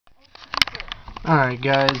Alright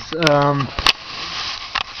guys,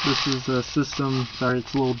 this is a system. Sorry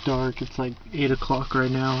it's a little dark, it's like 8 o'clock right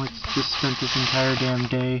now. It's just spent this entire damn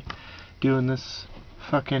day doing this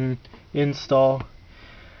fucking install.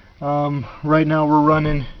 Right now we're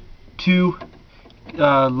running two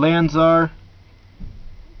Lanzar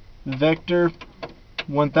Vector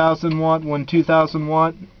 1000 watt, one 2000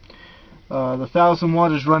 watt. The 1000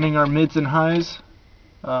 watt is running our mids and highs.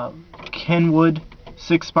 Kenwood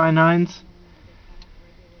 6x9s.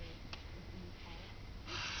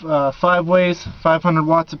 5 ways, 500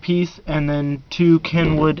 watts apiece, and then two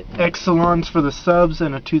Kenwood Excelons for the subs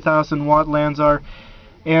and a 2000 watt Lanzar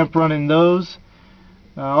amp running those.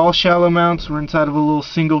 All shallow mounts. We're inside of a little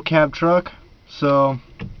single cab truck, so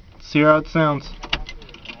let's hear how it sounds.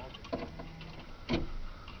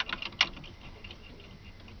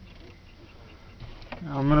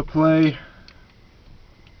 Now I'm gonna play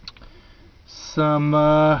some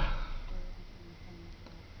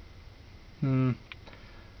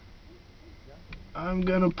I'm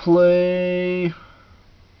gonna play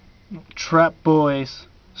Trap Boys,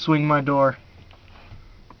 Swing My Door.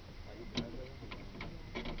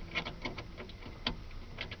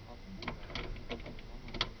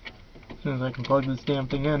 As soon as I can plug this damn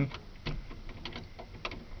thing in.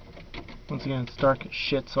 Once again, it's dark as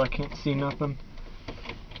shit, so I can't see nothing.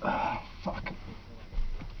 Oh, fuck.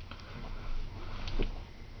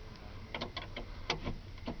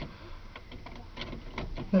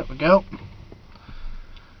 There we go.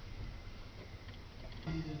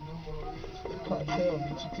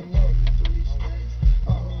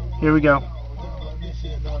 Here we go.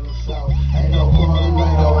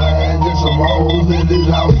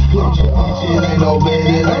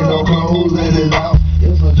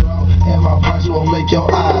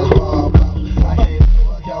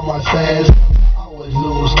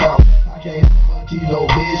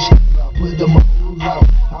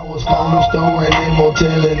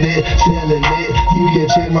 Selling it, you can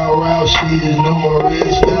check my route, she is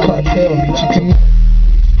numerous.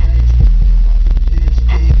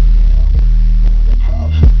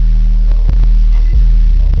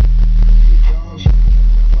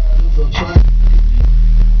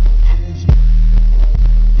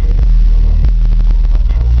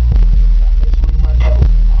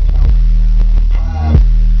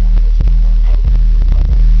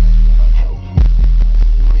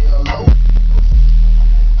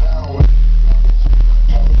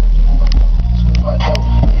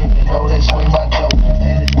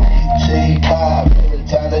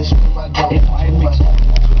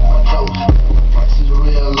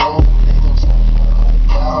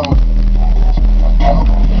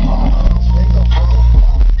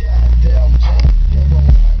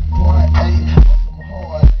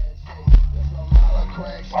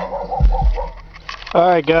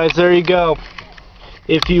 Alright guys, there you go.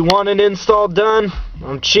 If you want an install done,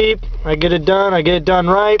 I'm cheap, I get it done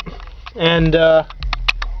right, and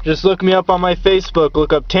just look me up on my Facebook.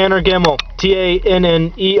 Look up Tanner Gemmell,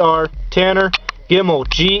 T-A-N-N-E-R, Tanner Gemmell,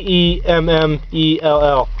 G-E-M-M-E-L-L.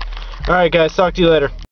 Alright guys, talk to you later.